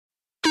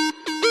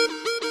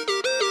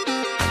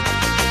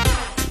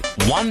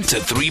1 to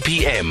 3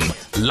 p.m.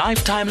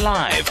 Lifetime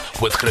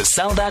Live with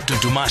Griselda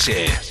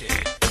Dudumashe.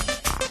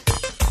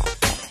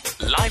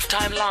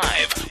 Lifetime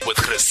Live with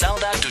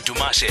Griselda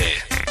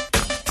Dudumashe.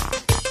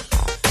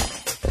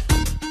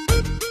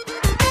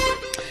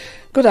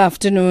 Good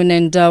afternoon,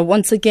 and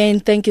once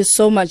again, thank you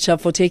so much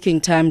for taking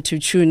time to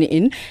tune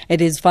in. It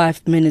is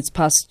 5 minutes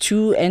past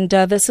 2, and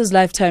this is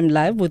Lifetime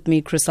Live with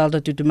me, Griselda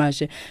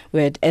Dudumashe.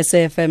 We're at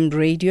SAFM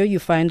Radio. You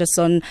find us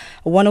on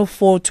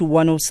 104 to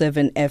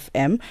 107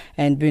 FM,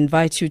 and we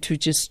invite you to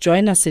just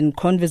join us in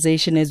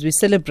conversation as we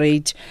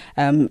celebrate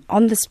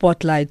on the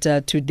spotlight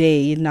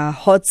today in our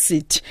hot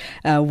seat.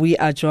 We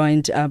are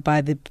joined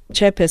by the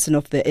Chairperson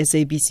of the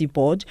SABC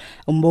board,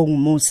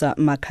 Bongumusa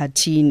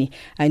Makhathini.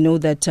 I know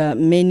that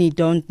many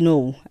don't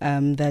know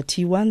that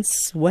he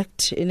once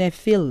worked in a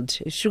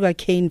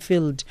sugarcane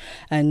field,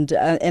 and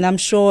I'm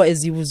sure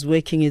as he was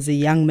working as a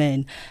young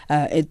man,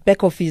 at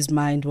back of his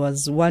mind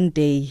was one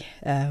day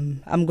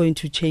I'm going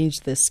to change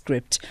this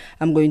script,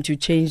 I'm going to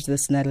change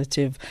this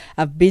narrative.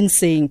 I've been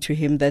saying to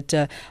him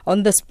that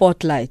on the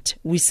spotlight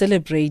we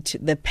celebrate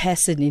the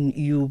person in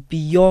you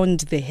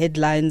beyond the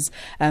headlines,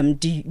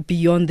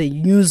 beyond the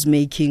news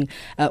making.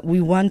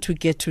 We want to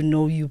get to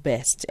know you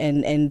best,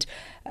 and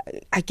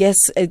I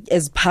guess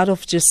as part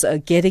of just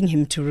getting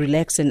him to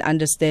relax and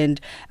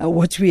understand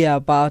what we are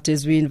about,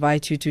 as we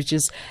invite you to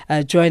just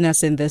join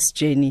us in this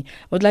journey.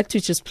 I would like to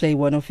just play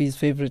one of his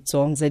favorite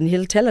songs, and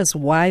he'll tell us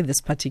why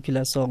this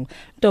particular song.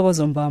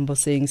 Ntokozo Mbambo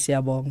saying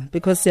Siyabonga,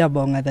 because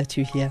Siyabonga that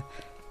you hear.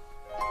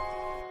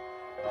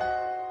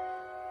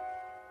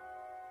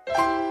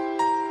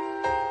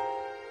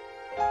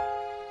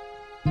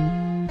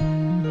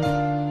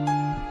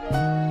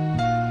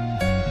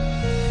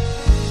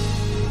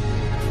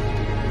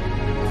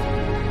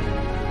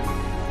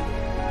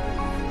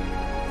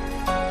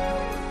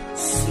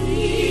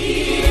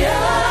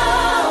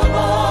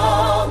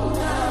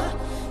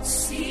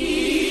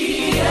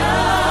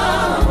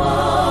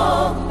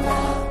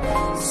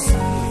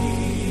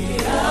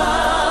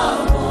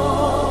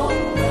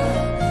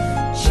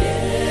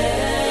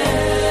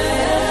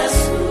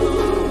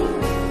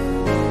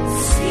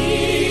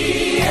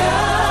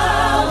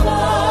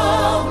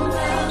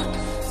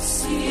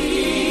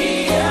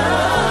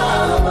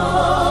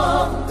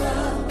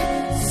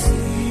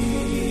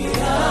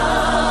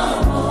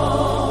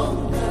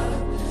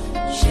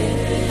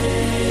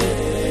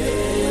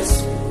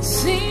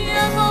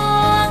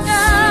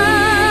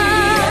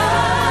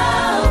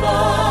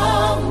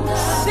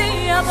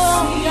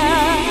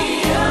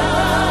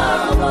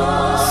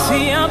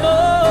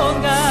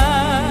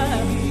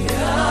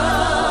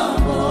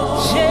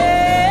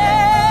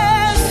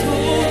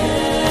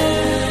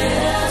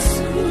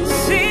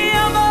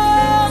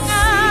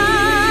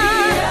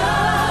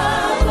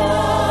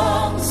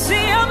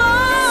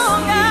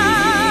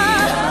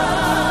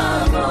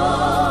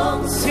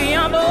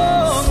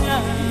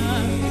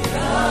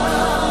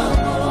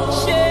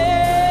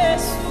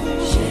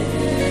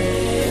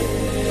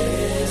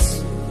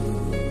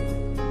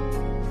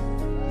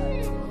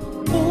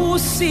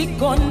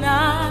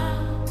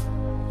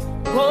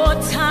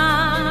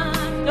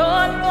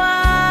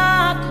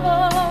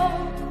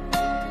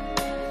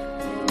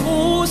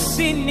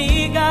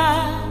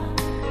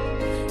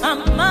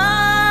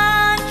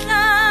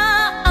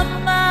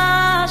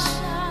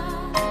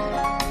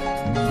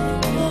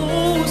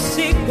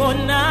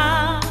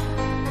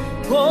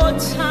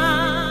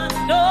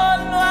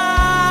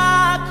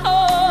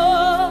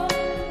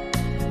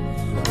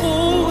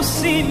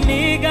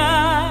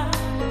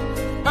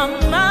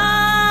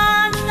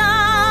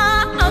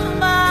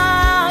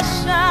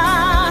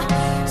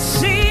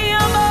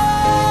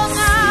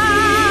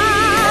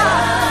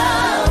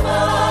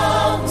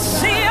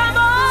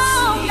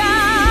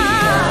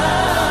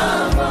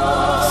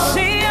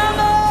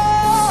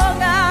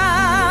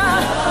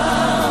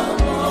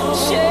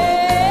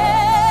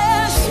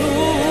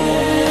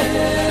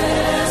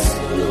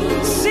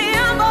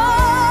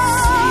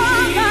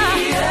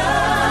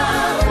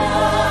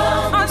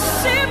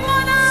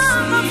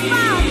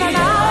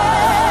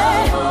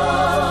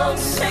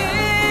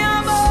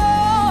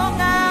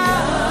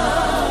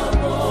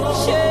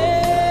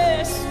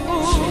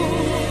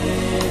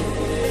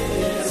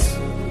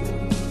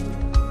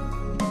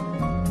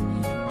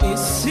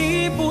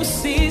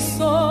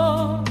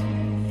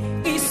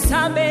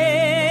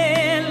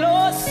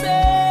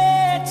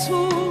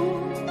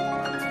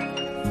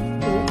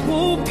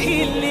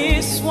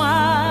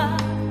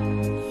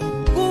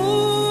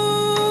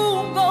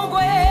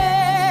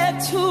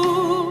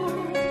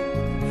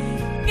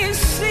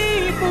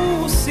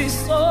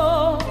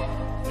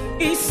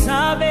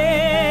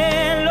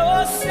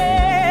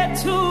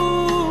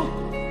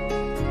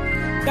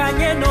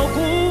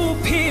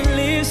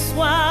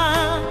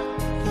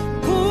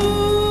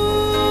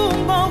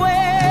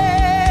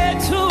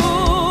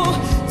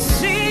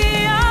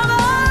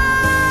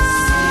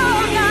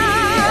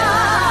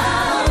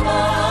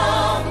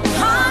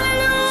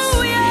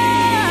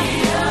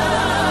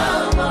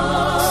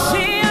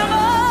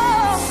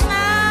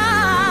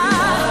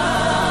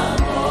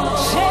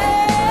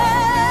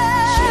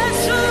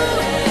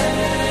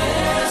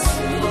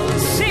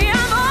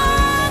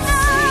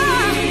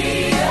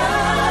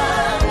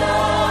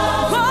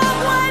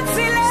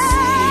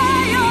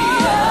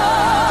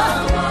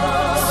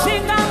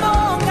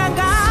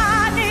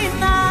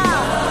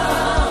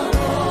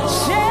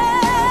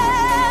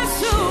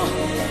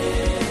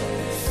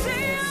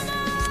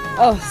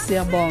 Oh,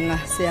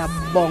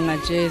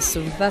 siyabonga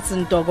Jesu. That's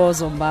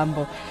Ntokozo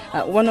Mbambo.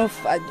 One of,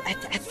 I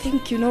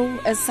think,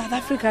 as South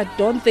Africa, I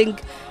don't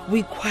think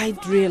we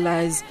quite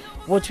realize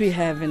what we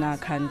have in our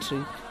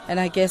country. And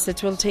I guess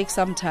it will take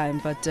some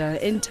time, but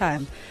in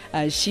time,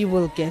 she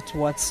will get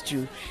what's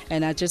due.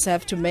 And I just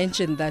have to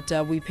mention that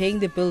we're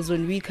paying the bills.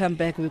 When we come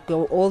back, we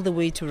go all the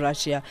way to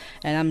Russia.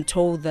 And I'm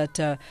told that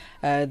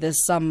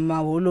there's some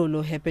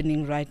mawololo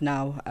happening right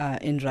now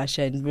in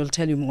Russia, and we'll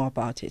tell you more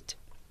about it.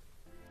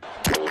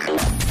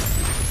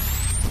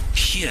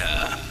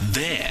 Here,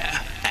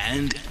 there,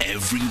 and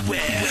everywhere.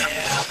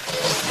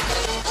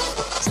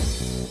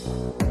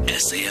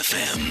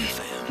 SAFM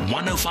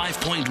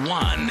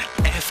 105.1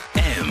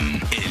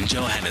 FM in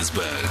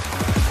Johannesburg.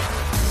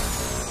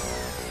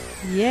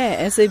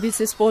 Yeah,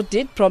 SABC Sport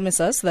did promise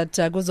us that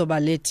kuzoba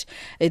lit.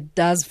 It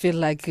does feel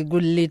like a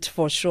good lit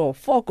for sure.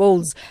 4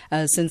 goals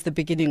since the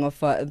beginning of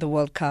the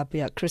World Cup.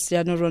 Yeah,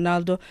 Cristiano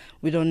Ronaldo,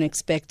 we don't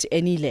expect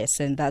any less,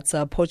 and that's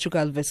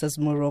Portugal versus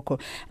Morocco.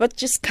 But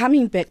just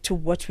coming back to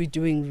what we're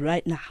doing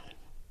right now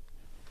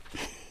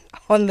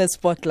on the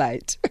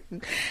spotlight,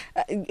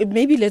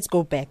 maybe let's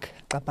go back,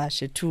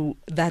 Kapashe, to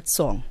that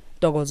song,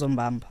 Ntokozo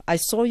Mbambo. I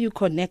saw you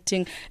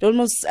connecting. It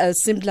almost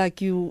seemed like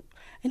you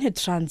in a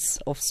trance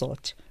of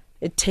sort.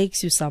 It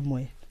takes you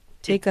somewhere.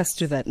 Take us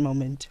to that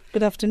moment.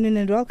 Good afternoon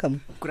and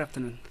welcome. Good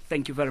afternoon.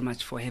 Thank you very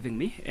much for having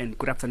me, and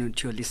good afternoon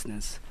to your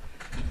listeners.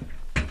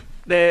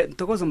 The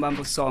Ntokozo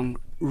Mbambo song,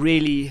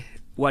 really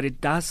what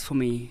it does for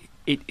me,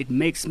 it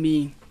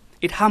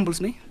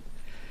humbles me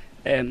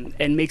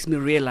and makes me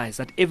realize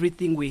that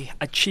everything we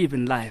achieve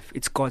in life,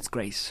 it's God's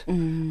grace.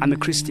 I'm a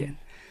Christian.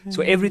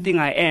 So everything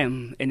I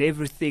am and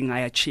everything I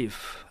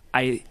achieve,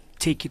 I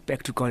take it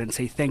back to God and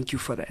say thank you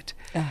for that.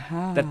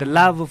 That the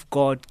love of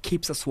God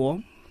keeps us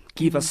warm,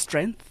 gives us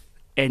strength,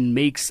 and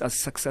makes us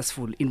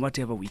successful in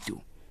whatever we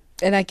do.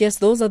 And I guess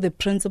those are the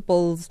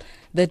principles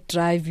that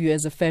drive you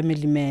as a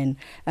family man,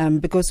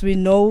 because we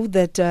know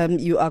that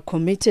you are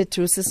committed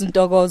to Sis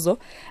Ntokozo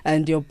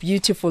and your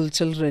beautiful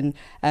children,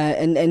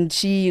 and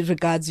she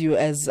regards you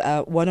as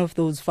one of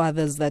those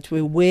fathers that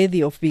were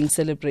worthy of being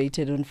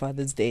celebrated on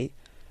Father's Day.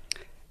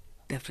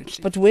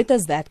 Definitely. But where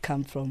does that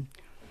come from?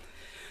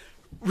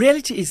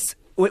 Reality is,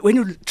 when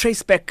you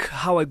trace back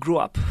how I grew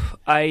up,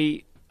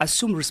 I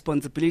assumed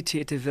responsibility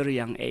at a very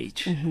young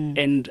age.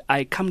 And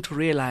I come to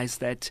realize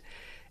that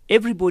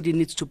everybody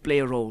needs to play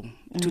a role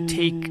to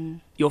take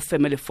your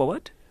family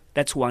forward.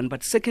 That's one.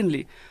 But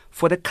secondly,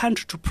 for the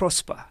country to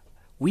prosper,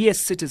 we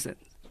as citizens,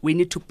 we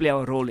need to play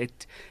our role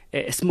at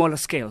a smaller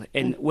scale.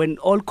 And when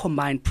all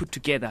combined, put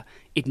together,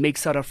 it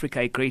makes South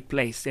Africa a great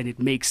place, and it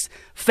makes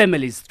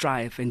families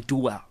thrive and do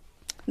well.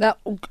 Now,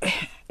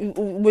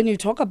 when you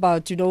talk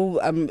about,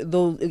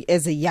 though,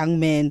 as a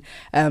young man,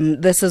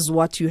 this is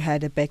what you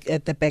had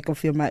at the back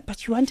of your mind.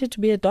 But you wanted to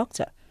be a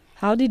doctor.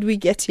 How did we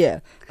get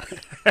here?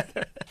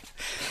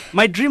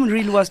 My dream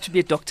really was to be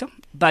a doctor.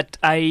 But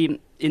in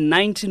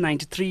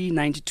 1993,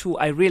 92,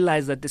 I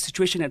realized that the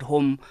situation at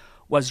home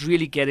was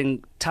really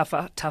getting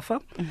tougher.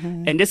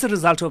 And as a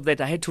result of that,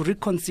 I had to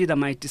reconsider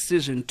my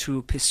decision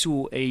to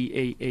pursue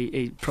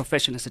a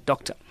profession as a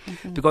doctor.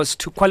 Because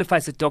to qualify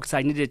as a doctor,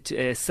 I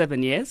needed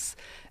 7 years.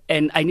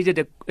 And I needed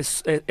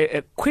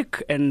a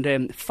quick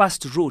and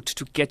fast route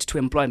to get to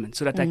employment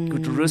so that I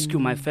could rescue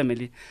my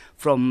family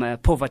from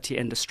poverty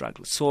and the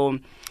struggle. So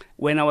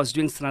when I was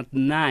doing standard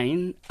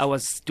 9, I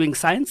was doing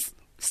science,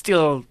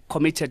 still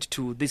committed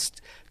to this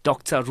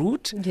doctor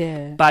route.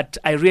 Yeah. But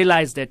I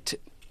realized that,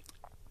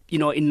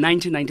 in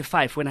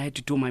 1995, when I had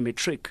to do my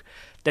matric,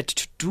 that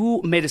to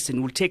do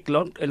medicine will take a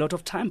lot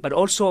of time, but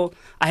also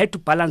I had to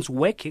balance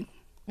working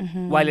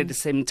while at the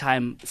same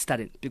time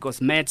studying, because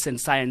maths and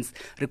science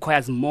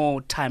requires more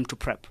time to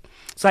prep.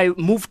 So I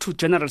moved to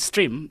general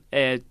stream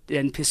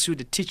and pursued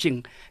the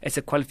teaching as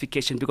a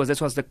qualification, because that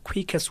was the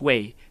quickest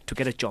way to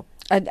get a job.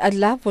 I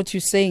love what you're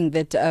saying,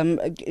 that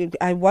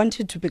I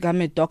wanted to become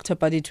a doctor,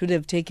 but it would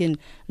have taken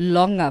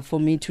longer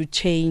for me to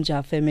change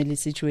our family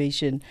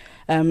situation.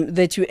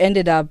 That you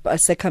ended up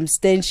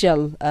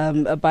circumstantial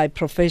by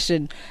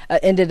profession,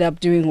 ended up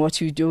doing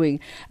what you're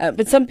doing.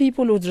 But some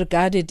people would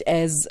regard it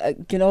as,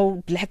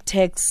 black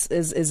tax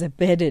is a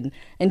burden.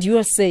 And you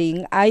are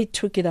saying, I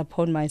took it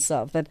upon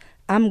myself that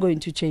I'm going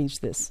to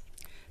change this.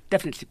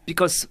 Definitely,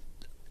 because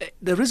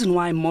the reason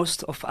why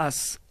most of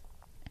us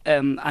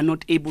are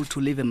not able to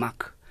leave a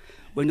mark.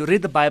 When you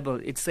read the Bible,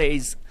 it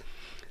says,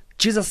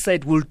 Jesus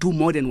said, we'll do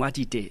more than what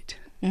he did.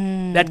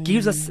 That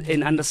gives us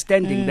an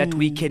understanding that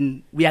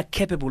we are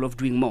capable of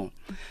doing more.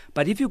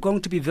 But if you're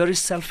going to be very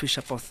selfish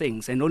about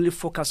things and only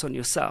focus on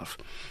yourself,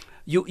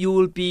 you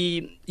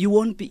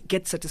won't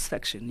get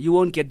satisfaction. You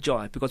won't get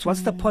joy, because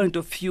what's the point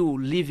of you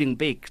living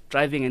big,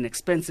 driving an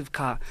expensive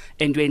car,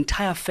 and your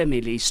entire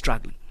family is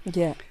struggling?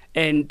 Yeah.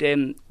 And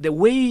the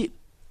way,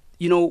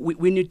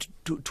 we need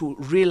to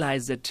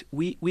realize that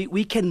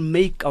we can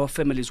make our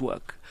families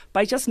work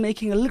by just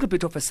making a little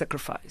bit of a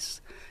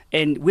sacrifice.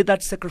 And with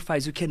that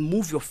sacrifice, you can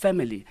move your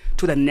family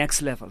to the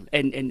next level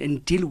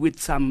and deal with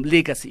some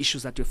legacy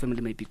issues that your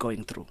family may be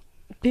going through.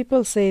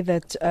 People say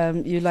that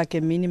you're like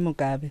a mini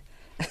Mugabe.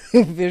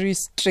 very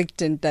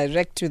strict and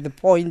direct to the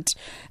point.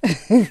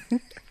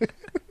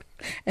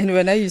 And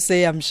when you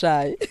say I'm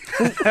shy,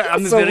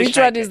 so which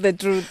one is the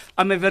truth?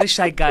 I'm a very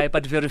shy guy,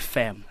 but very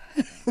firm.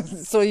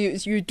 So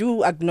you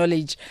do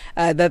acknowledge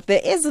that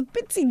there is a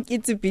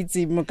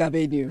itsy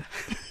Mugabe in you.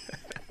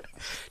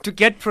 To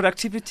get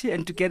productivity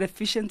and to get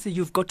efficiency,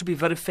 you've got to be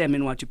very firm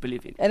in what you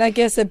believe in. And I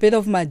guess a bit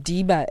of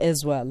Madiba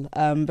as well,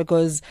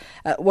 because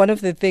one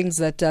of the things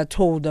that are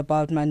told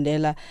about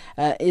Mandela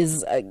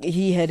is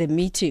he had a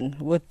meeting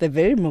with the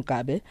very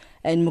Mugabe,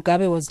 and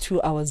Mugabe was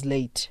 2 hours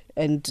late.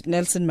 And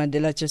Nelson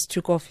Mandela just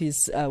took off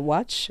his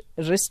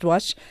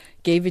wristwatch,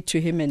 gave it to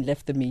him and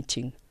left the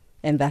meeting.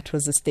 And that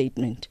was a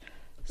statement.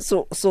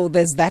 So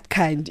there's that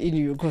kind in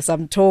you, because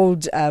I'm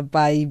told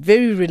by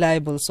very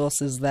reliable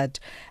sources that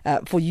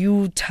for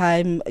you,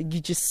 time, you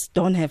just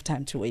don't have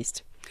time to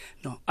waste.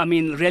 No, I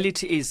mean,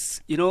 reality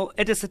is,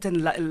 at a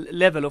certain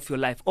level of your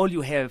life, all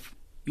you have,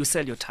 you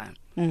sell your time.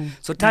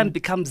 So time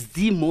becomes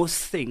the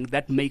most thing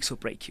that makes or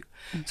break you.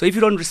 So if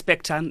you don't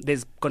respect time,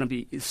 there's going to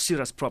be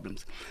serious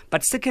problems.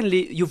 But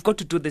secondly, you've got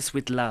to do this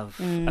with love.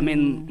 I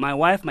mean, my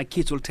wife, my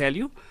kids will tell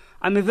you,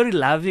 I'm a very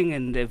loving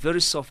and a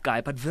very soft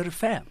guy, but very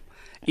firm.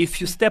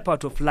 If you step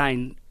out of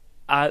line,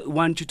 I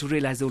want you to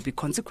realize there will be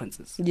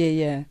consequences.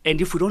 Yeah.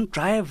 And if we don't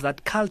drive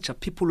that culture,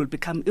 people will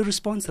become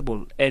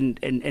irresponsible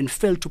and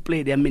fail to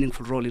play their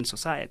meaningful role in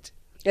society.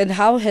 And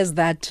how has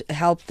that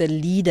helped the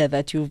leader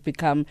that you've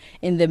become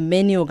in the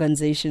many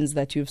organizations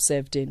that you've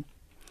served in?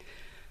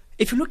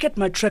 If you look at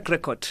my track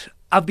record,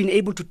 I've been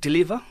able to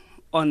deliver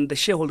on the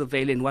shareholder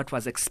value and what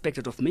was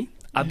expected of me.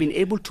 I've been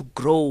able to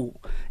grow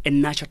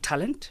and nurture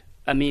talent.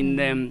 I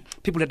mean,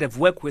 people that have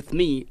worked with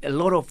me, a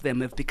lot of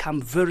them have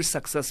become very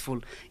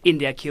successful in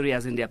their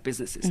careers and their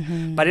businesses.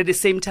 But at the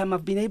same time,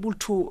 I've been able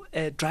to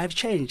drive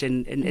change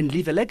and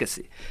leave a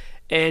legacy.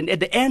 And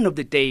at the end of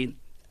the day,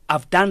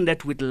 I've done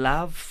that with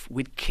love,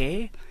 with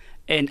care,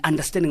 and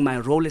understanding my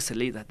role as a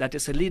leader. That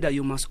as a leader,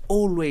 you must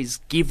always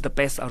give the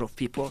best out of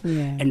people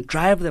and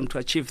drive them to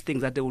achieve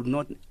things that they would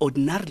not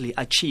ordinarily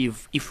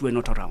achieve if we're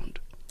not around.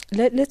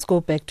 Let's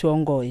go back to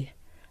Ongoy,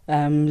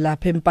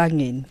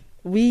 Lapempangin.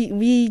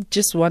 We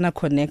just want to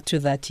connect to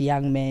that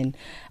young man.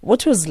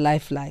 What was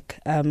life like?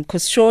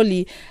 Because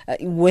surely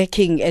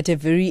working at a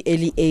very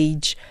early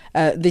age,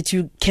 that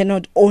you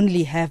cannot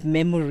only have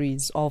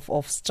memories of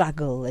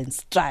struggle and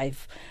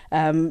strife.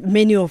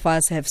 Many of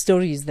us have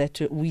stories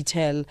that we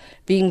tell,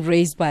 being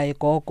raised by a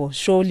gogo.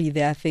 Surely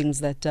there are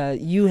things that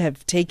you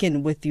have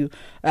taken with you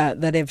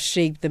that have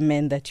shaped the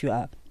man that you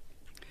are.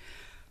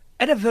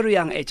 At a very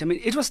young age, I mean,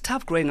 it was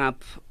tough growing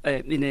up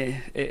in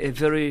a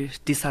very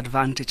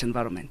disadvantaged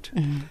environment.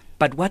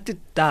 But what it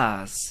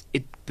does,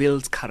 it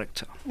builds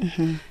character.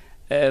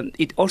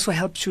 It also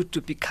helps you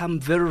to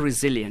become very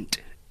resilient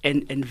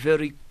and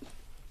very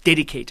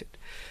dedicated.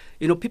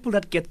 People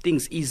that get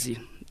things easy,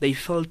 they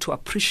fail to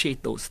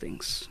appreciate those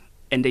things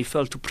and they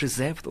fail to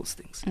preserve those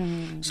things.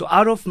 So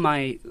out of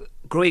my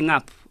growing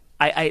up,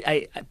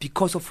 I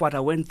because of what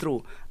I went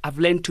through, I've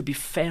learned to be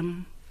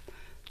firm,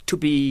 to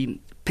be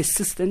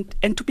persistent,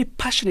 and to be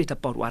passionate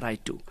about what I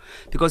do,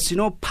 because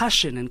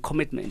passion and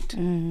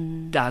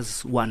commitment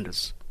does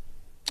wonders.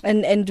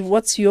 And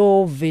what's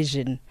your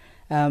vision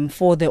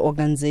for the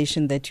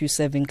organization that you're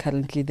serving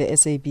currently, the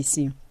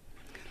SABC?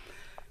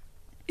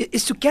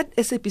 It's to get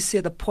SABC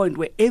at the point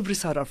where every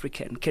South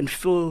African can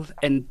feel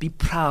and be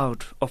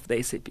proud of the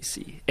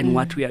SABC and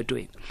what we are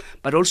doing,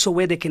 but also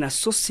where they can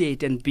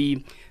associate and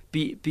be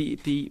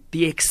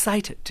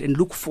excited and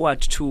look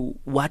forward to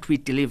what we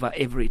deliver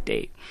every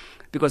day.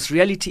 Because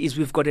reality is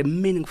we've got a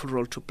meaningful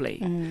role to play.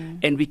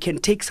 And we can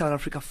take South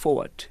Africa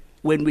forward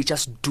when we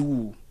just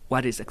do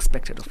what is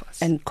expected of us.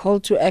 And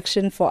call to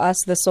action for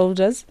us, the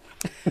soldiers?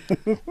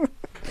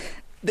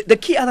 The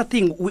key other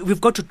thing, we've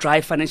got to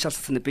drive financial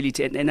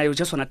sustainability, and I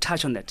just want to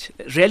touch on that.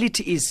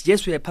 Reality is,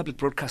 yes, we're a public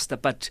broadcaster,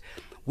 but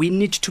we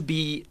need to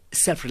be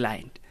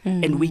self-reliant.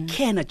 And we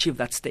can achieve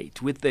that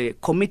state with the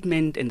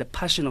commitment and the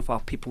passion of our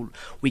people.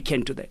 We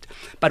can do that.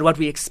 But what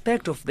we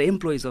expect of the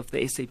employees of the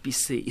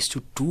SABC is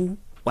to do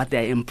what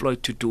they are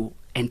employed to do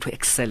and to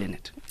excel in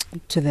it.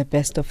 To the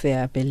best of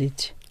their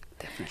ability.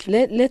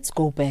 Definitely. Let's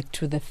go back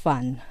to the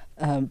fun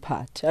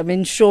part. I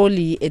mean,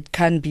 surely it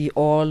can be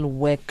all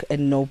work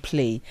and no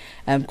play,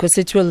 because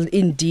it will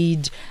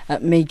indeed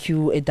make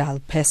you a dull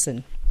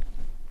person.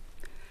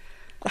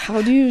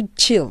 How do you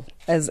chill,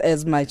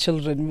 as my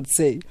children would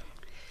say?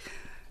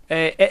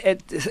 A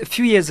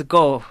few years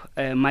ago,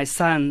 my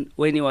son,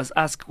 when he was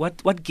asked,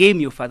 what game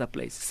your father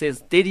plays,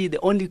 says, Daddy, the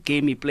only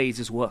game he plays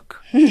is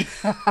work.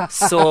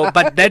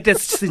 But that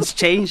has since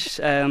changed.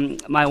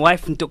 My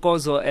wife,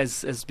 Ntokozo,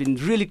 has been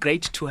really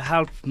great to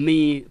help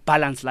me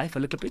balance life a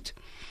little bit.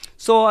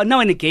 So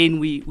now and again,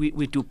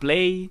 we do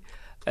play,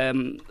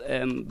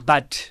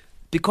 but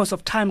because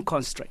of time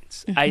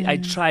constraints, I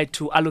try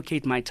to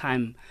allocate my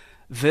time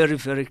very,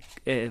 very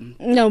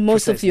no,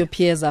 most precisely. of your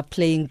peers are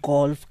playing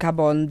golf. Come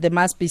on, there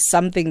must be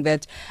something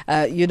that,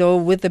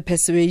 with the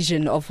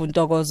persuasion of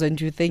Ntokozo,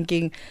 and you're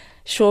thinking,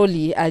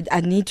 surely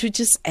I need to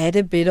just add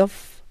a bit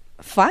of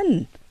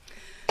fun.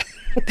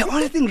 The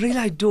only thing really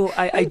I do,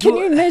 I Can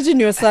you imagine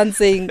your son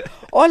saying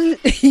all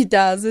he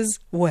does is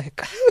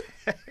work?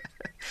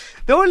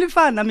 The only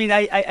fun, I mean,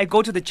 I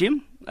go to the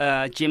gym,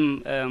 I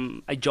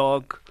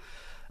jog,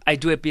 I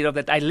do a bit of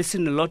that. I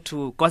listen a lot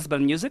to gospel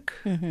music.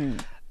 Mm-hmm.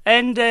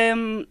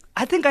 And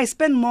I think I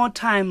spend more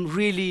time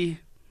really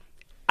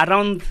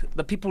around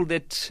the people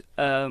that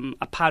are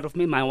part of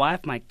me, my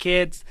wife, my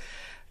kids.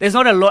 There's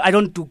not a lot. I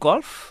don't do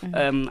golf.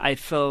 Mm-hmm. I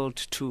failed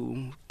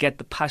to get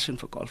the passion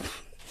for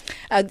golf.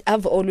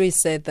 I've always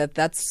said that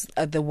that's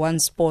the one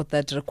sport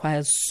that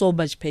requires so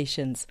much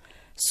patience,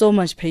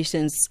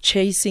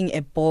 chasing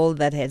a ball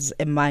that has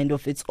a mind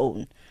of its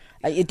own.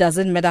 It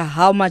doesn't matter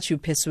how much you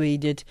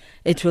persuade it,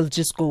 it will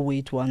just go where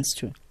it wants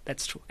to.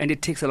 That's true. And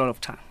it takes a lot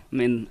of time. I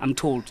mean, I'm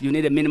told you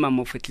need a minimum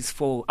of at least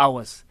 4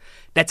 hours.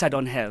 That I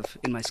don't have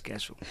in my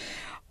schedule.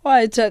 All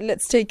right,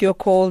 let's take your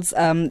calls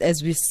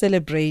as we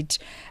celebrate.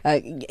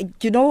 In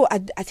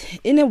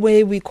a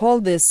way, we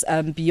call this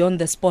Beyond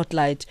the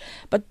Spotlight.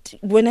 But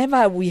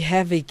whenever we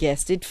have a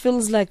guest, it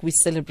feels like we're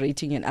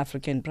celebrating an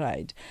African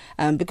pride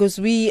because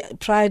we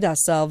pride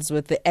ourselves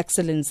with the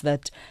excellence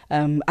that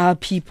our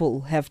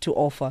people have to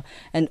offer.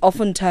 And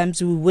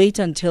oftentimes we wait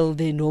until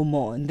they know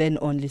more and then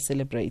only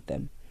celebrate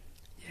them.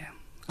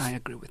 I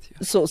agree with you.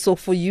 So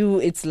for you,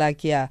 it's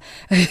like,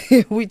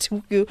 we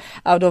took you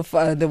out of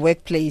the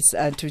workplace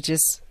to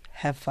just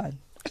have fun.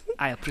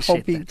 I appreciate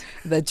hoping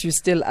that you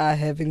still are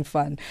having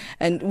fun.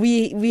 And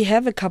we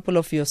have a couple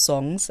of your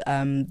songs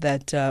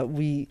that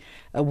we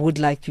would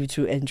like you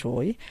to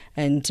enjoy.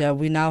 And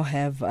we now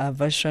have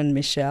Version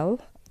Michelle,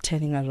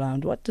 Turning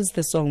Around. What does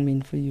the song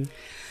mean for you?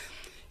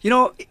 You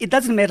know, it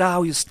doesn't matter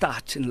how you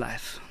start in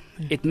life.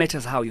 It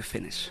matters how you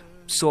finish.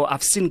 So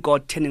I've seen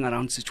God turning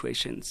around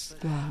situations.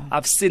 Wow.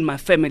 I've seen my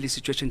family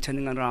situation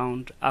turning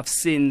around. I've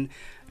seen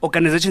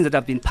organizations that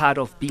I've been part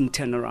of being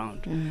turned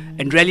around.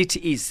 And reality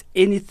is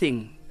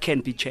anything can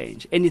be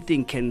changed.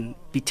 Anything can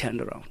be turned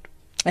around.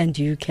 And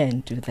you can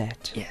do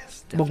that.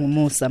 Yes.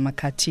 Bongumusa,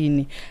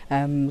 Makhathini,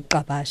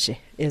 Qabashe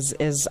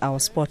is our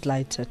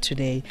spotlight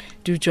today.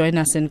 Do join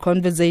us in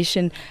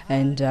conversation,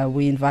 and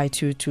we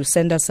invite you to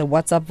send us a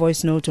WhatsApp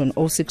voice note on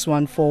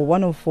 0614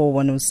 104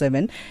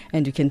 107,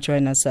 and you can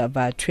join us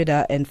via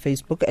Twitter and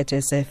Facebook at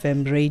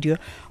SFM Radio,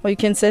 or you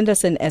can send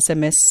us an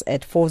SMS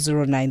at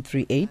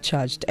 40938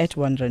 charged at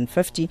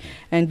 150,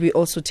 and we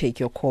also take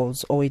your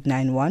calls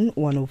 0891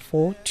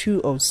 104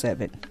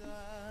 207.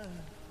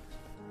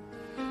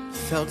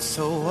 Felt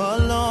so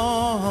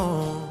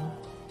alone.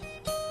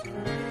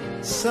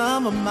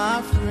 Some of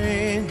my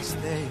friends,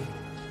 they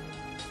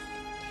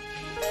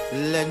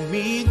let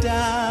me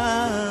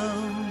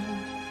down,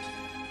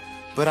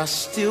 but I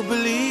still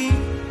believe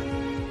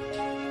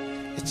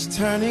it's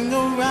turning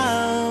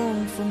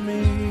around for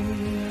me,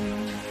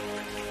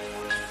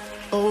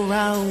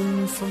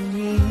 around for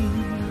me,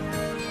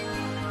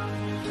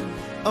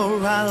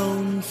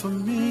 around for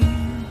me,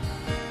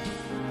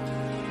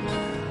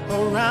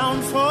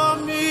 around for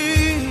me.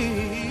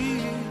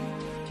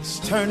 It's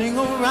turning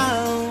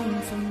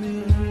around for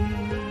me.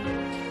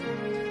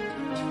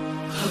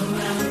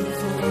 Around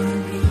for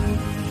me.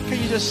 Can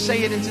you just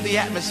say it into the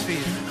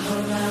atmosphere?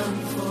 Around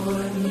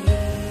for me.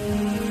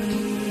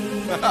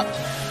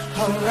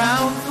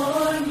 Around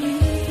for me.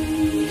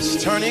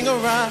 It's turning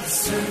around.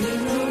 It's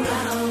turning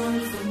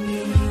around for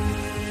me.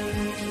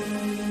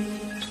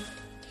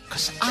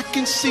 'Cause I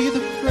can see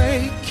the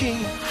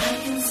breaking. I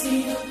can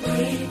see the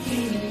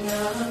breaking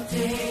of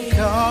day.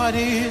 God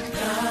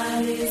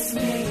is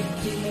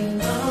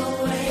making a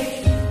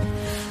way.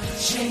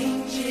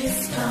 Change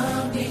is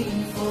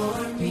coming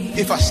for me.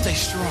 If I stay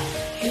strong.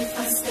 If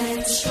I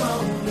stand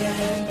strong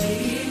and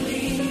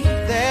believe.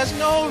 There's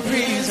no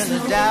reason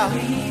to doubt.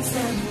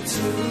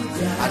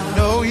 I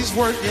know He's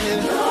working.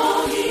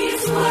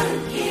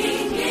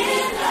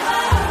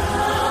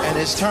 And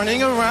it's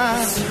turning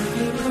around. It's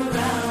turning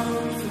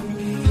around for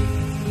me.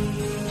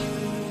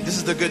 This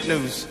is the good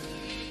news.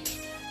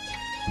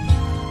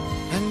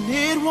 And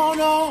it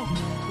won't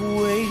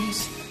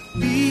always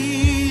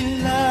be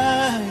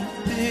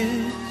like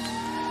this.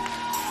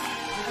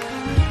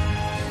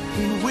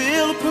 He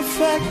will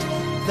perfect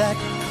that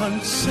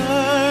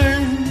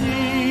concerning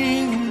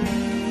me.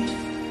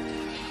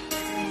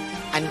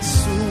 And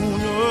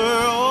sooner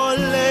or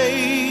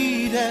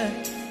later,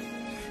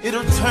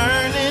 it'll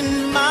turn in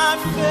my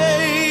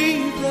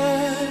favor.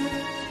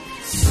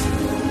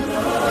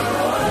 Sooner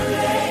or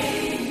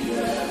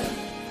later,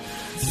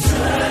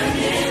 turn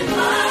in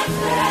my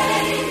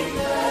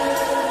favor.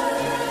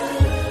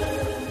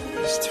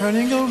 It's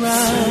turning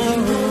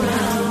around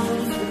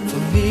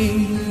for me.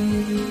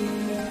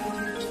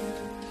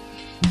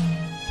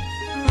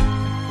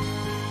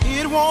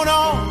 It won't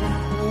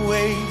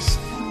always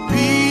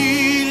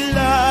be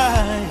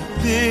like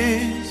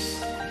this.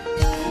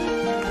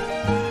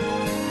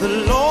 The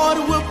Lord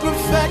will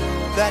perfect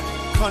that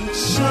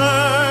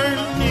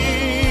concerning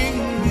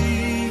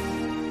me.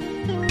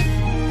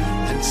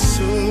 And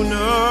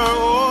sooner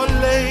or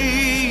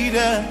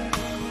later,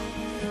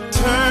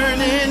 turn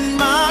in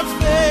my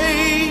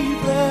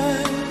favor.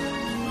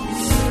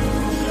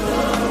 Sooner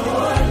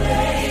or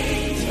later.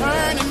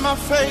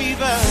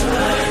 favor.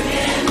 Work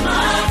in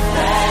my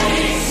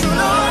favor. Sooner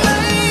or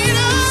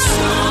later.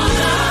 Sooner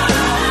or later.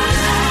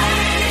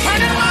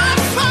 Turn in my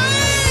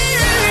favor.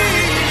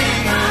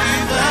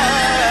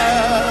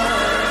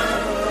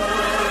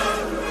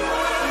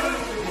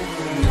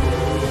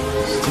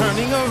 It's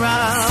turning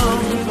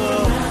around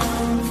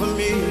for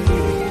me.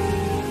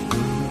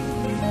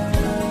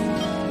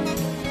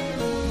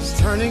 It's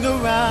turning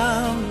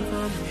around.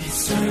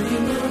 It's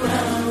turning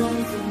around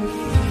for me.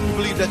 You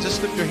believe that?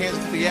 Just lift your hands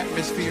to the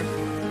atmosphere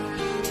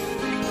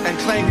and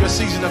claim your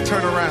season of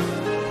turnaround.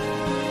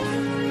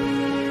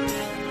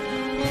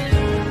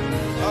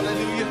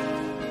 Hallelujah.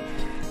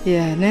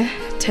 Yeah, ne?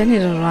 Turn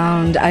it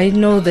around. I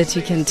know that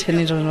He can turn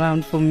it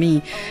around for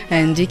me,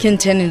 and He can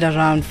turn it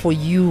around for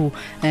you.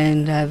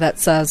 And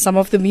that's some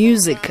of the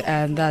music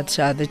that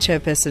the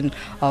chairperson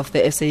of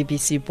the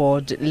SABC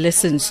board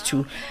listens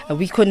to.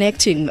 We're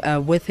connecting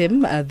with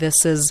him.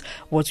 This is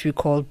what we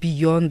call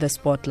Beyond the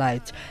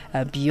Spotlight,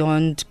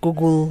 beyond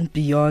Google,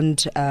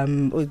 beyond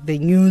the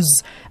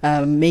news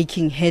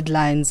making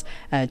headlines,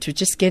 to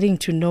just getting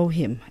to know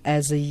him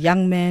as a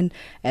young man,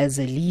 as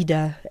a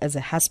leader, as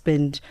a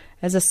husband,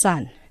 as a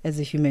son, as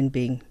a human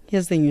being.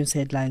 Here's the news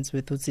headlines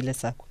with Utsile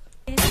Sakwa.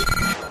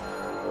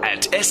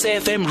 At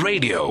SAFM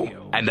Radio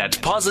and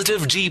at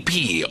Positive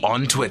GP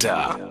on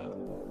Twitter.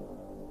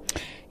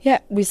 Yeah,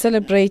 we're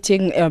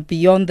celebrating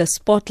Beyond the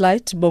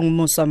Spotlight,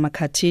 Bongumusa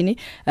Makhathini,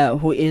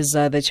 who is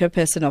the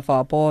chairperson of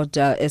our board,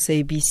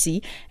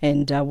 SABC,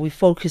 and we're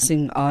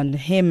focusing on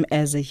him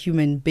as a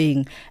human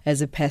being,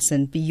 as a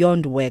person,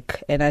 beyond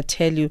work. And I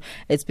tell you,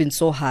 it's been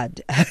so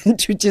hard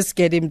to just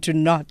get him to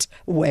not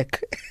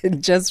work,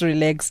 and just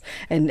relax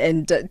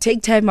and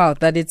take time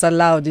out, that it's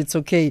allowed, it's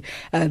okay.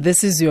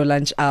 This is your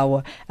lunch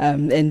hour.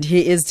 And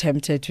he is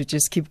tempted to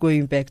just keep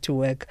going back to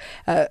work.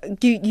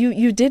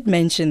 You did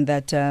mention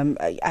that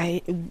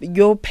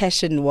your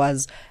passion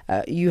was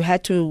you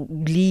had to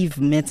leave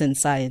maths and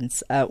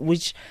science,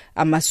 which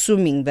I'm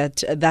assuming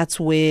that's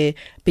where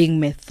being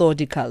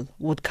methodical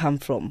would come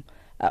from.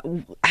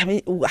 I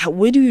mean,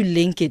 where do you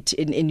link it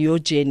in your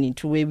journey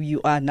to where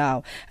you are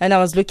now? And I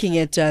was looking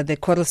at the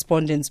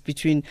correspondence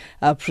between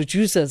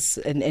producers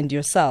and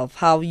yourself,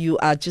 how you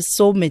are just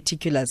so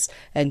meticulous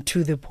and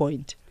to the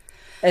point.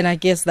 And I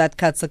guess that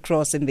cuts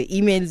across in the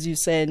emails you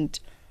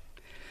send.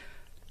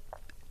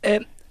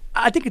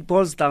 I think it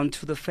boils down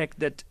to the fact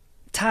that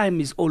time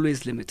is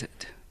always limited.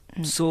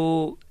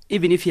 So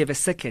even if you have a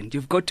second,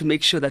 you've got to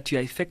make sure that you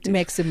are effective.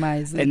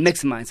 Maximize it. And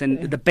maximize.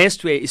 And the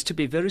best way is to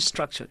be very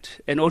structured,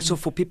 and also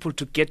for people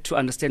to get to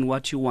understand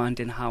what you want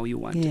and how you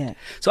want it.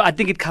 So I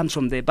think it comes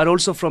from there, but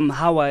also from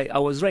how I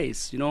was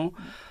raised. You know,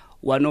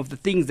 one of the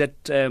things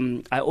that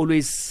I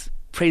always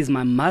praise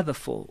my mother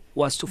for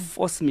was to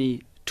force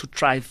me to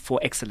strive for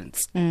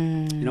excellence.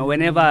 You know,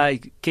 whenever I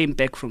came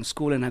back from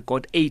school and I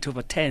got 8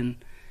 over 10,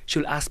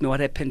 she'll ask me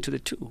what happened to the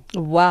 2.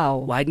 Wow.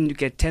 Why didn't you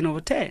get 10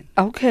 over 10?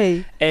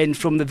 Okay. And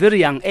from the very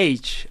young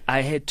age,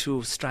 I had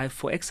to strive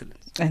for excellence.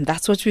 And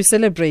that's what we're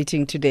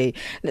celebrating today.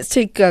 Let's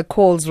take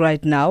calls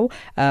right now,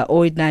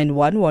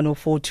 0891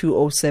 104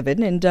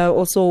 207, and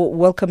also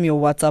welcome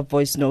your WhatsApp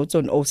voice notes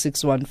on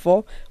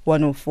 0614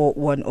 104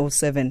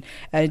 107.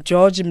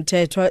 George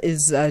Mtetwa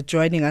is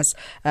joining us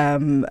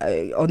on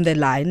the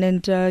line,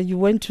 and you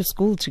went to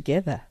school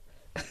together.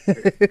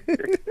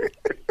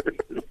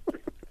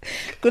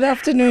 Good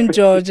afternoon,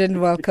 George, and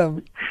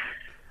welcome.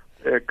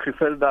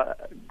 Griselda,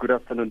 good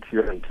afternoon to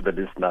you and to the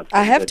listeners.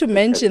 I have to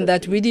mention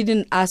that we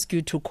didn't ask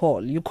you to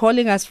call. You're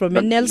calling us from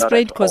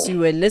Nelspruit because you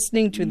were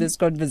listening to this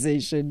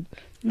conversation.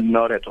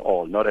 Not at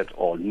all, not at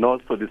all.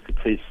 No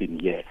solicitation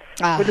here.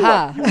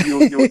 Aha.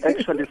 You're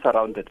actually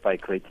surrounded by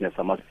greatness,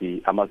 I must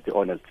be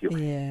honest with you.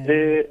 Yeah.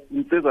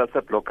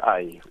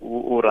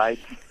 Right?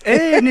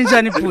 Hey,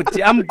 Ninjani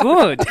Puti, I'm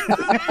good.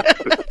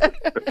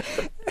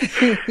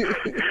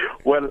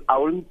 Well, I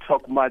won't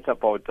talk much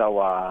about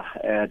our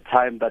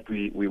time that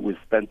we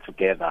spent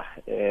together.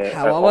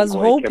 I was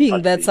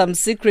hoping that some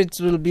secrets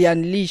will be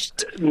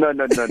unleashed. No.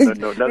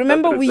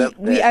 Remember,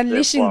 we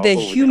unleashing the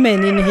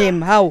human in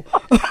him. How?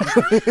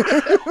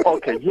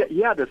 Okay,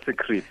 here are the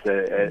secrets.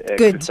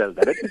 Good.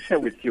 Let me share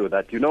with you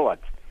that, you know what?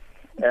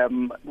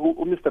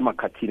 Mr.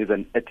 Makhathini is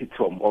an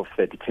epitome of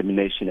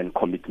determination and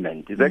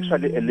commitment. He's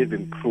actually a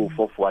living proof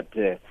of what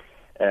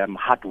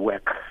hard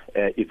work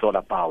is all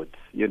about,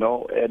 you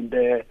know. And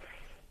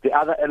the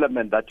other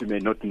element that you may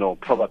not know,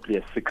 probably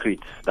a secret,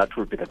 that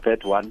will be the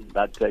third one,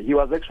 that he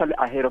was actually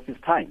ahead of his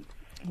time.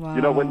 Wow.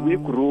 You know, when we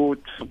grew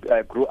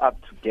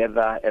up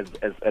together as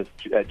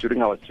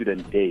during our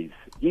student days,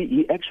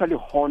 he actually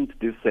honed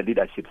this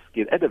leadership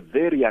skill at a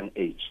very young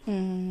age.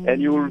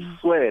 And you will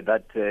swear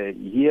that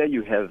here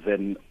you have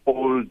an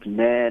old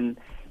man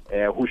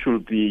who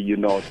should be, you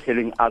know,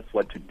 telling us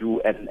what to do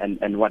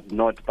and what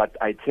not. But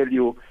I tell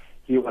you,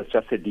 he was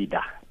just a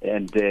leader,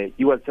 and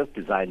he was just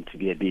designed to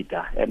be a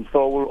leader. And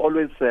so we'll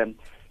always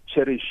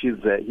cherish his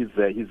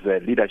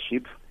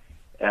leadership.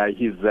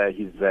 His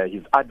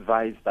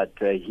advice that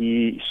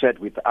he shared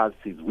with us,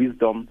 his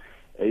wisdom,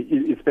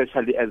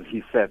 especially as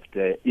he served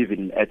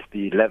even at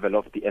the level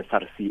of the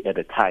SRC at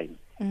the time.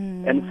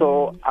 And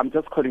so I'm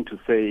just calling to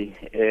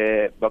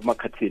say, Baba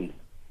Makhathini,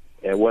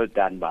 well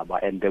done, Baba,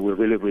 and we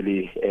really,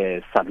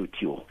 really salute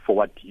you for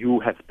what you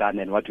have done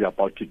and what you're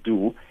about to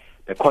do,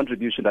 the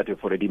contribution that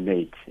you've already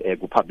made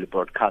to public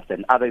broadcast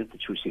and other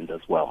institutions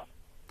as well.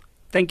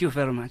 Thank you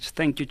very much.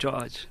 Thank you,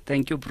 George.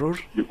 Thank you, Bror.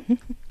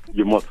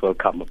 You're most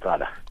welcome,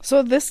 brother.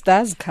 So this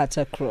does cut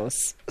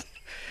across.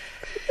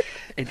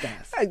 It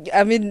does.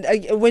 I mean,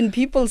 when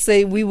people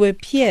say we were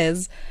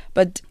peers,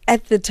 but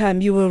at the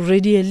time you were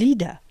already a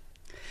leader.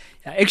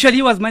 Actually,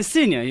 he was my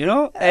senior, you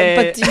know.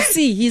 But you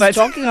see, he's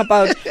talking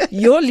about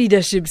your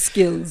leadership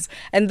skills.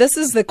 And this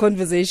is the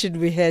conversation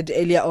we had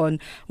earlier on,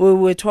 where we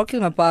were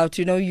talking about,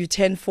 you know, you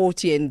turn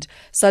 40 and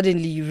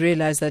suddenly you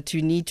realize that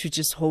you need to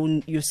just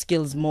hone your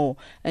skills more.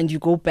 And you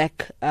go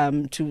back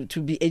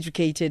to be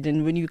educated.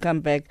 And when you come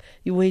back,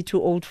 you're way too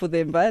old for the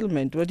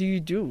environment. What do you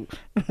do?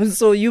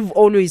 So you've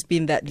always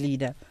been that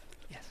leader.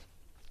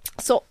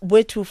 So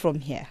where to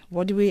from here?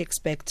 What do we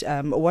expect?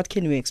 What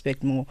can we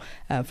expect more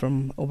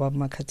from Baba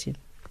Makhathini?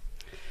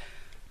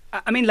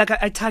 I mean, like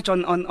I touch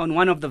on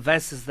one of the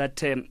verses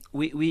that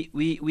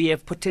we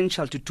have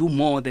potential to do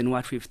more than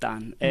what we've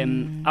done.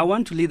 I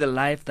want to lead a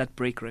life that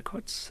breaks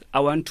records. I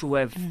want to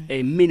have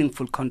a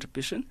meaningful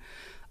contribution.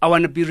 I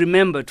want to be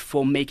remembered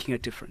for making a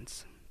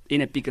difference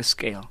in a bigger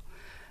scale.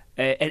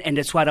 And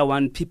that's what I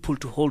want people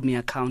to hold me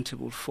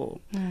accountable for.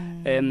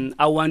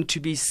 I want to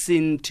be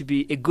seen to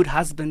be a good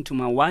husband to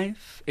my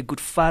wife, a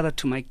good father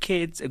to my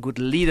kids, a good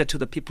leader to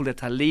the people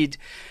that I lead.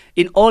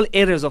 In all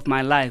areas of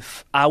my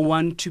life, I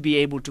want to be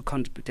able to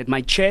contribute. At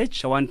my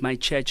church, I want my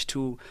church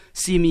to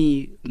see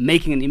me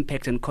making an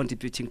impact and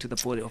contributing to the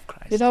body of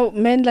Christ. You know,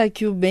 men like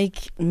you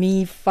make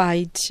me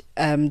fight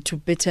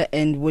to bitter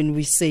end when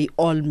we say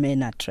all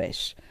men are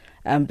trash.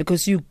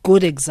 Because you're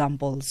good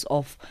examples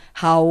of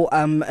how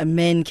a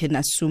man can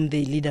assume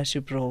their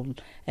leadership role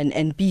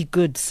and be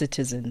good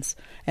citizens.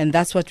 And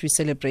that's what we're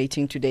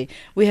celebrating today.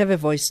 We have a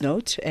voice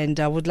note, and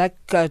I would like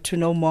to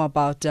know more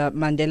about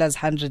Mandela's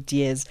 100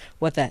 years,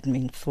 what that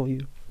means for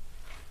you.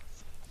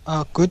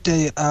 Good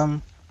day.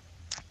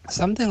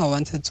 Something I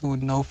wanted to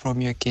know from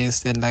your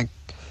guest, and like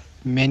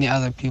many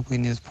other people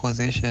in his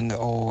position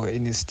or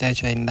in his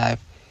stature in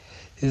life,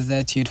 is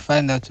that you'd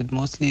find that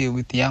mostly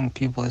with young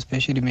people,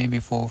 especially maybe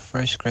for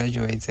fresh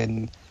graduates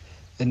and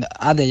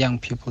other young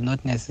people,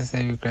 not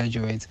necessarily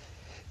graduates,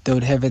 they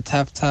would have a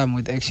tough time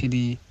with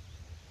actually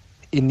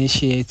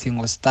initiating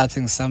or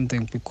starting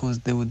something, because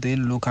they would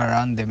then look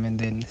around them and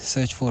then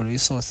search for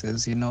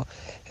resources, you know.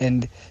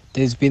 And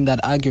there's been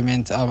that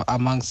argument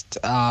amongst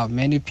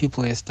many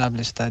people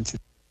established that.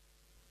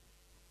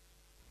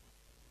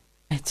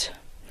 Right.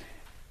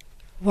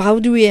 How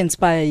do we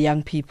inspire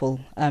young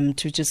people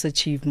to just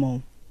achieve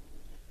more?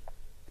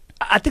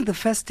 I think the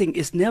first thing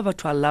is never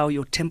to allow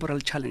your temporal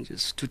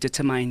challenges to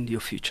determine your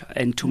future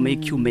and to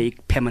make you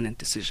make permanent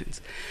decisions.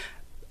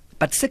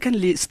 But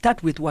secondly,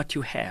 start with what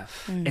you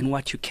have and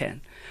what you can.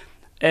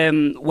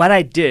 What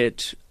I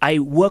did, I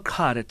worked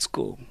hard at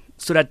school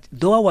so that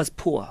though I was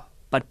poor,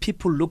 but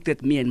people looked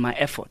at me and my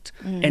effort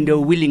and they were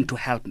willing to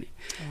help me.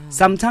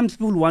 Sometimes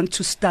people want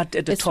to start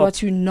at the top. It's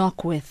what you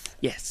knock with.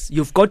 Yes,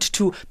 you've got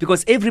to,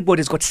 because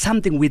everybody's got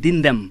something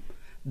within them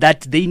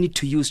that they need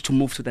to use to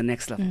move to the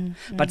next level.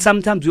 But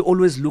sometimes we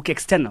always look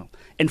external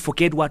and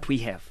forget what we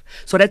have.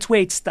 So that's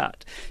where it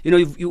starts. You know,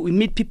 you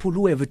meet people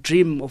who have a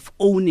dream of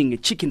owning a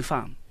chicken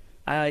farm.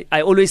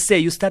 I always say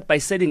you start by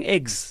selling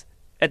eggs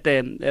at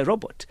the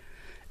robot.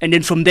 And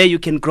then from there you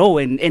can grow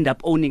and end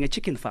up owning a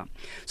chicken farm.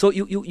 So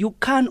you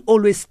can't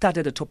always start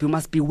at the top. You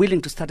must be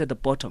willing to start at the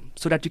bottom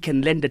so that you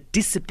can learn the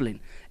discipline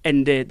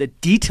and the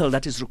detail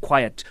that is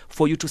required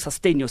for you to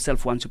sustain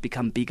yourself once you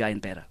become bigger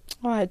and better.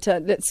 All right,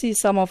 let's see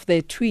some of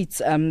the tweets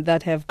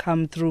that have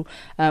come through.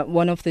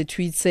 One of the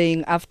tweets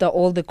saying, after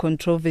all the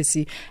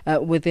controversy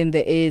within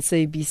the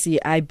SABC,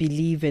 I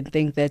believe and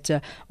think that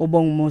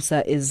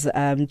Bongumusa is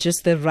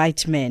just the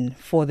right man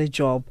for the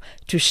job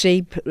to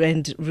shape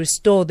and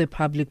restore the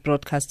public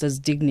broadcaster's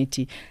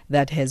dignity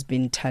that has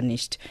been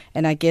tarnished.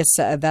 And I guess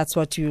that's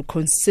what you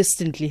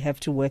consistently have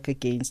to work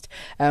against.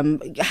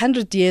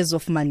 100 years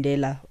of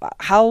Mandela,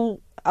 how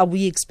are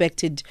we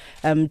expected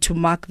to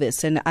mark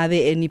this, and are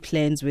there any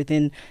plans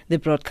within the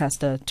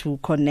broadcaster to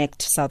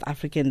connect South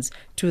Africans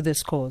to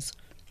this cause?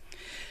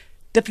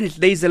 Definitely,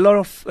 there is a lot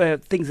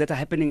of things that are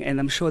happening, and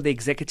I'm sure the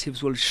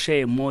executives will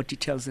share more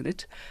details in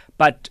it.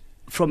 But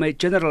from a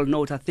general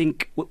note, I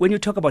think when you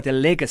talk about a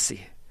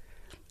legacy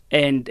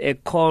and a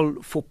call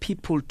for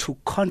people to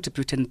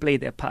contribute and play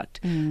their part,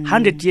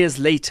 100 years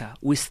later,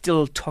 we're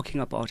still talking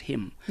about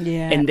him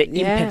and the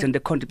impact and the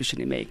contribution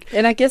he made.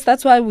 And I guess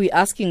that's why we're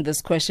asking this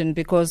question,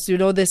 because, you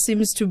know, there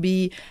seems to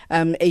be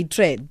a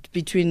thread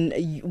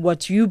between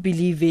what you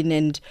believe in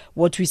and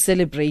what we're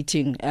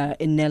celebrating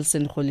in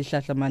Nelson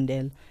Rolihlahla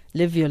Mandela.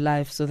 Live your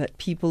life so that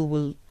people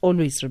will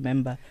always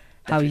remember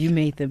how you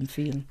made them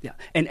feel. Yeah,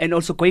 and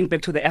also going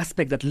back to the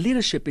aspect that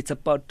leadership, it's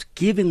about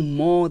giving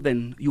more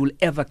than you will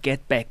ever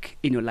get back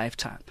in your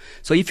lifetime.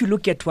 So if you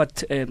look at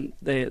what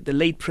the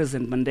late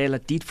President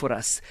Mandela did for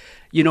us,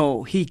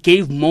 he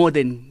gave more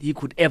than he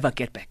could ever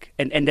get back.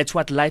 And that's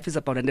what life is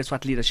about, and that's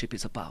what leadership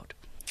is about.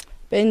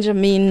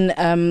 Benjamin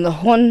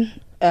Hon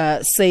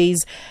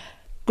says,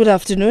 good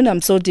afternoon.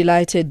 I'm so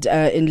delighted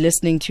in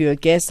listening to your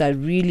guest.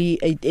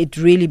 It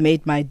really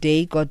made my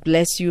day. God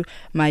bless you,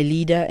 my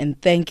leader,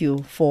 and thank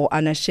you for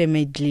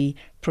unashamedly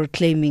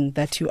proclaiming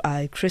that you are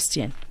a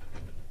Christian.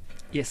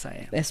 Yes,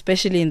 I am.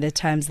 Especially in the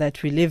times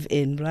that we live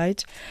in,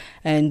 right?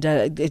 And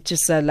it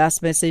just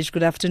last message.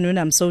 Good afternoon.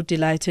 I'm so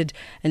delighted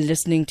in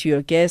listening to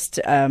your guest.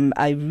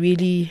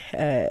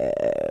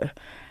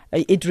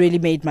 It really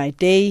made my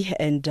day,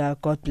 and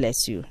God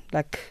bless you.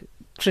 Like,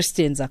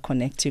 Christians are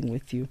connecting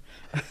with you.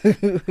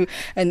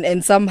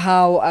 and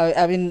somehow,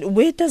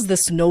 where does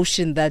this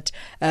notion that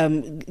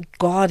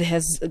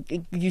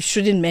you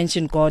shouldn't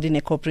mention God in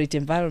a corporate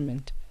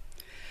environment?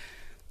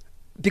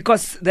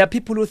 Because there are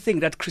people who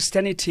think that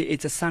Christianity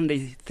is a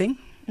Sunday thing,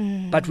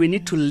 but we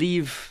need to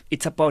live,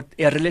 it's about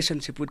a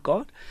relationship with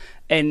God.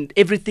 And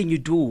everything you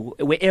do,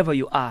 wherever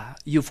you are,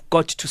 you've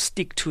got to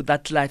stick to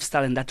that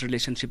lifestyle and that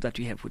relationship that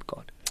you have with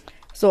God.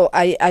 So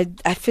I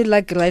feel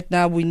like right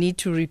now we need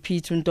to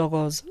repeat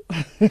Untogozo.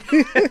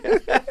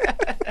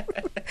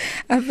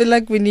 I feel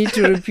like we need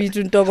to repeat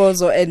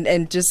Untogozo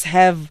and just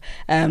have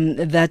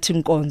that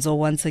Nkonzo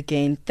once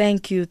again.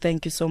 Thank you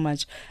so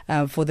much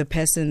for the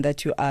person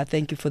that you are.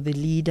 Thank you for the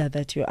leader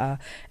that you are.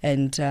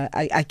 And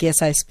I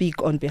guess I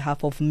speak on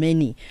behalf of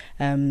many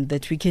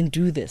that we can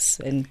do this.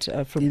 And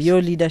from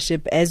your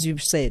leadership, as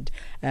you've said,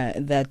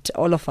 that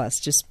all of us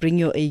just bring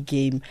your A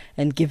game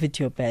and give it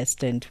your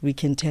best, and we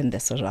can turn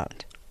this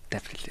around.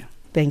 Definitely.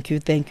 Thank you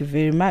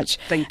very much.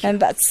 Thank you. And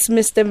that's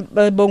Mr.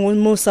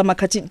 Bongumusa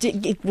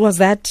Makhathini. Was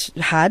that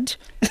hard?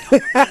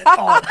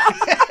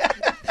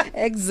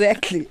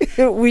 Exactly.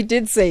 We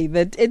did say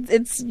that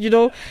it's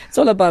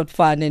all about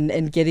fun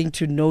and getting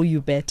to know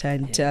you better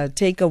and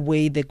take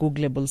away the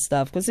Googleable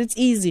stuff, because it's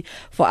easy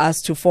for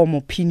us to form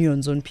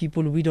opinions on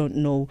people we don't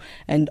know,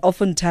 and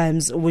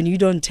oftentimes when you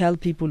don't tell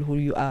people who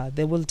you are,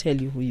 they will tell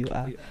you who you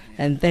are.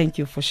 And thank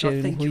you for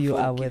sharing who you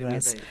are with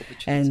us.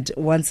 And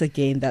once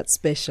again, that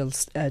special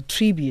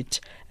tribute,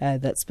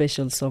 that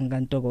special song,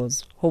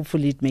 Ntokozo.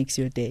 Hopefully it makes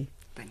your day.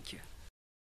 Thank you.